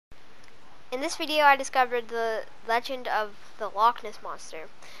In this video, I discovered the legend of the Lochness Monster.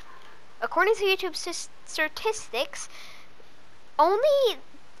 According to YouTube statistics, only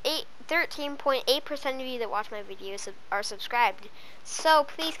 13.8% of you that watch my videos are subscribed. So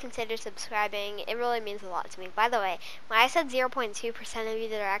please consider subscribing. It really means a lot to me. By the way, when I said 0.2% of you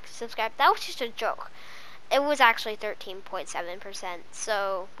that are actually subscribed, that was just a joke. It was actually 13.7%.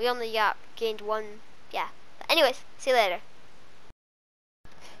 So we only gained one. Yeah. But anyways, see you later.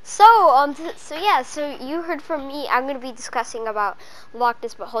 So you heard from me. I'm gonna be discussing about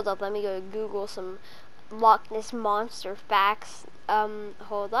Lochness, but hold up, let me go Google some Lochness Monster facts.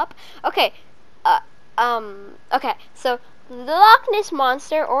 Hold up. Okay. Okay. So the Lochness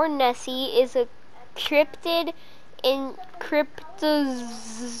Monster, or Nessie, is a cryptid in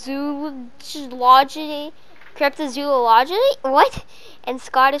cryptozoology. What? And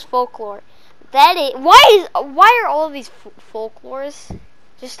Scottish folklore. Why are all of these folklores?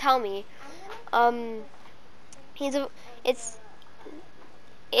 Just tell me.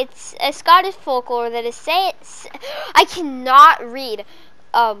 It's a Scottish folklore that is I cannot read.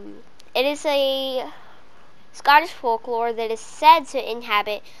 It is a Scottish folklore that is said to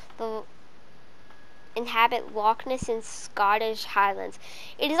inhabit Loch Ness in Scottish Highlands.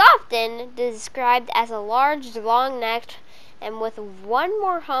 It is often described as a large, long-necked, and with one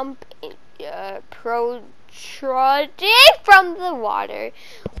more hump protruding from the water.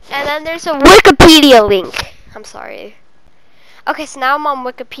 And then there's a Wikipedia link. I'm sorry. Okay, so now I'm on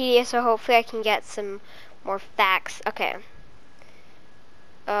Wikipedia, so hopefully I can get some more facts. Okay.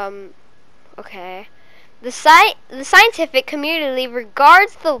 Okay. The scientific community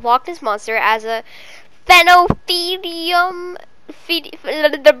regards the Loch Ness Monster as a phenothelium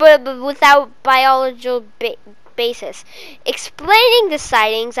without biological basis, explaining the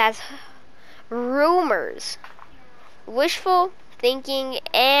sightings as rumors, wishful thinking,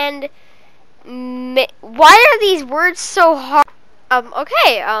 and why are these words so hard?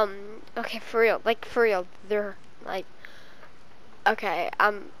 Okay, for real, they're like, okay,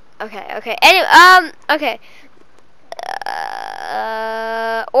 anyway, okay,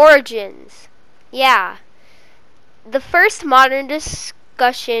 origins, yeah, the first modern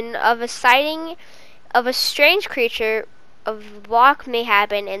discussion of a sighting of a strange creature of Loch may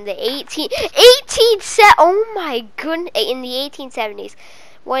happen in the 1870s,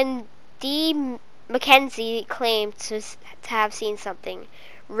 when D. Mackenzie claimed to have seen something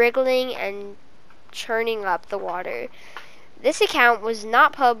wriggling and churning up the water. This account was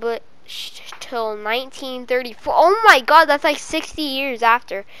not published till 1934. Oh my god, that's like 60 years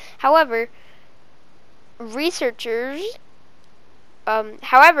after. However, research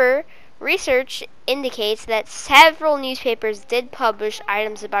indicates that several newspapers did publish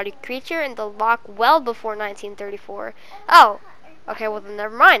items about a creature in the loch well before 1934. Oh, okay, well then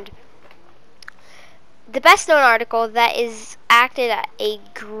never mind. The best known article that is acted a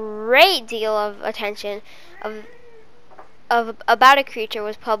great deal of attention about a creature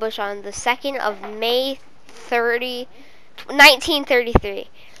was published on the 2nd of May 1933.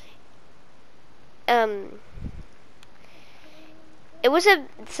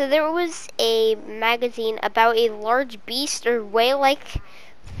 There was a magazine about a large beast or whale-like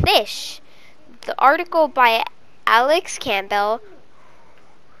fish. The article by Alex Campbell,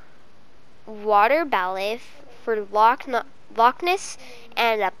 water bailiff for Loch Ness,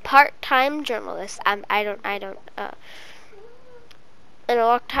 and a part-time journalist. And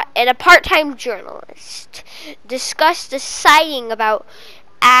a part-time journalist discussed a sighting about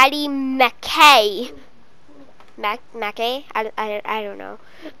Addie Mackay. Mackay? I don't know.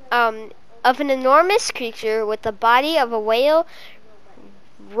 Of an enormous creature with the body of a whale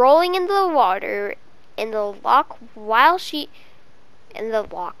rolling into the water in the loch while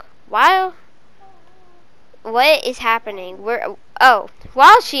what is happening? While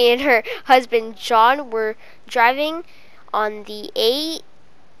she and her husband John were driving on the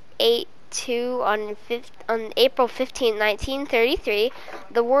A82 on April 15, 1933,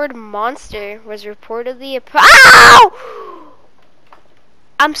 the word monster was reportedly Ow!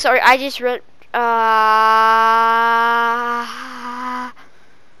 I'm sorry, I just wrote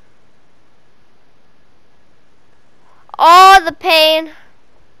all the pain.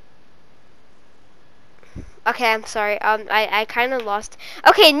 Okay, I'm sorry. I kind of lost.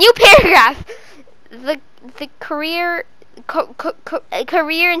 Okay, new paragraph. The career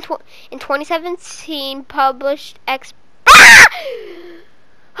in 2017 published expert.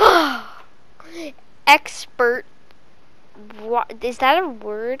 What is that a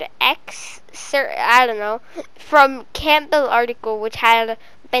word? I don't know. From Campbell article, which had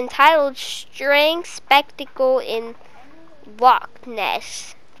been titled "Strange Spectacle in Loch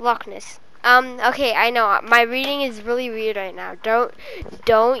Ness." Okay, I know my reading is really weird right now. Don't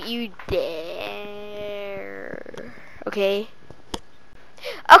you dare. Okay.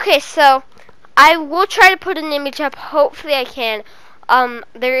 Okay, so I will try to put an image up. Hopefully I can.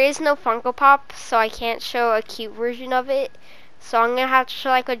 There is no Funko Pop, so I can't show a cute version of it. So I'm gonna have to show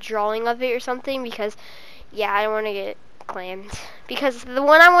like a drawing of it or something because, yeah, I don't want to get claimed. Because the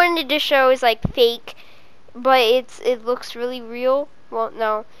one I wanted to show is like fake, but it looks really real. Well,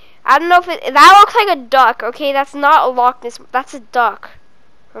 no, I don't know if that looks like a duck. Okay, that's not a Loch Ness. That's a duck.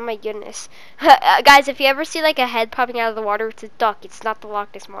 Oh my goodness. Guys, if you ever see like a head popping out of the water, it's a duck. It's not the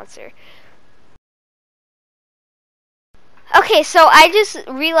Lochness Monster. Okay, so I just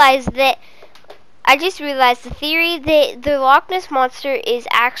realized the theory that the Loch Ness Monster is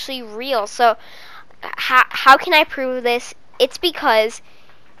actually real. So how can I prove this? It's because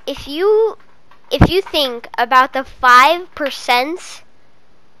if you think about the 5%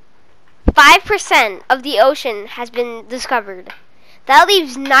 of the ocean has been discovered. That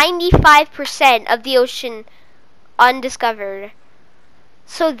leaves 95% of the ocean undiscovered.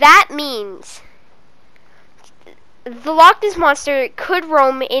 So that means the Loch Ness Monster could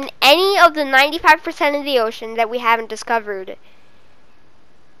roam in any of the 95% of the ocean that we haven't discovered.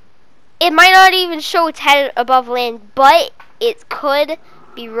 It might not even show its head above land, but it could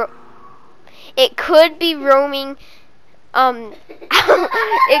be it could be roaming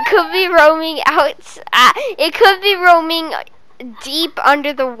it could be roaming out it could be roaming deep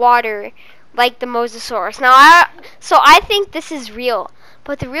under the water like the Mosasaurus. Now I think this is real,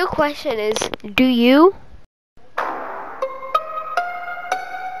 but the real question is, do you?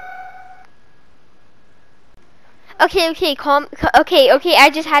 Okay, calm. Okay, I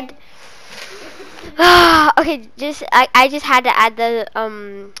just had. Okay, I just had to add the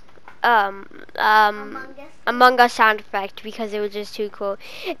Among Us sound effect because it was just too cool.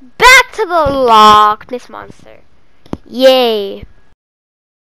 Back to the Lochness Monster. Yay.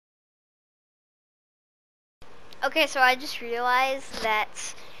 Okay, so I just realized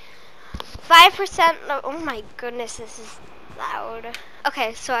that 5%. Oh my goodness, this is loud.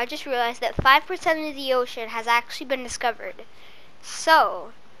 Okay, so I just realized that 5% of the ocean has actually been discovered.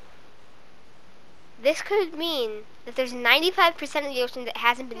 So this could mean that there's 95% of the ocean that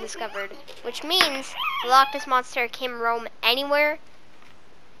hasn't been discovered, which means the Loch Ness Monster can roam anywhere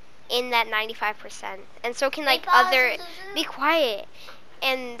in that 95%. And so can like other, be quiet.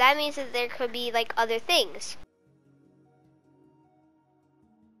 And that means that there could be like other things.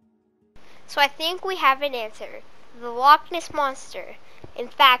 So I think we have an answer. The Loch Ness Monster, in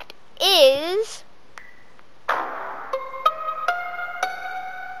fact, is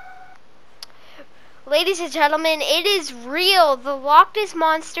ladies and gentlemen, it is real. The Loch Ness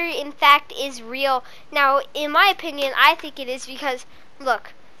Monster, in fact, is real. Now, in my opinion, I think it is because,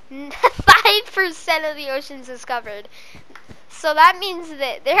 look, 5% of the ocean's discovered. So that means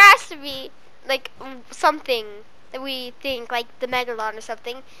that there has to be, like, something that we think, like the Megalodon or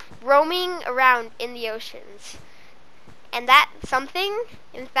something, roaming around in the oceans. And that something,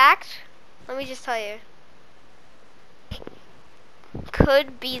 in fact, let me just tell you,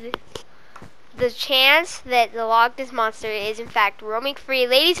 could be the chance that the Loch Ness Monster is in fact roaming free.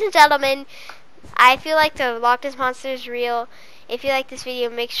 Ladies and gentlemen, I feel like the Loch Ness Monster is real. If you like this video,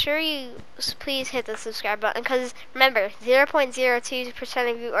 make sure you please hit the subscribe button, because remember, 0.02%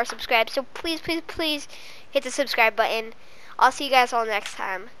 of you are subscribed. So please hit the subscribe button. I'll see you guys all next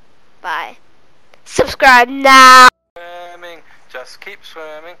time. Bye. Subscribe now. Swimming, just keep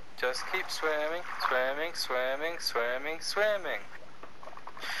swimming, just keep swimming, swimming, swimming, swimming, swimming.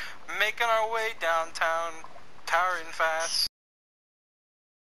 Making our way downtown, towering fast.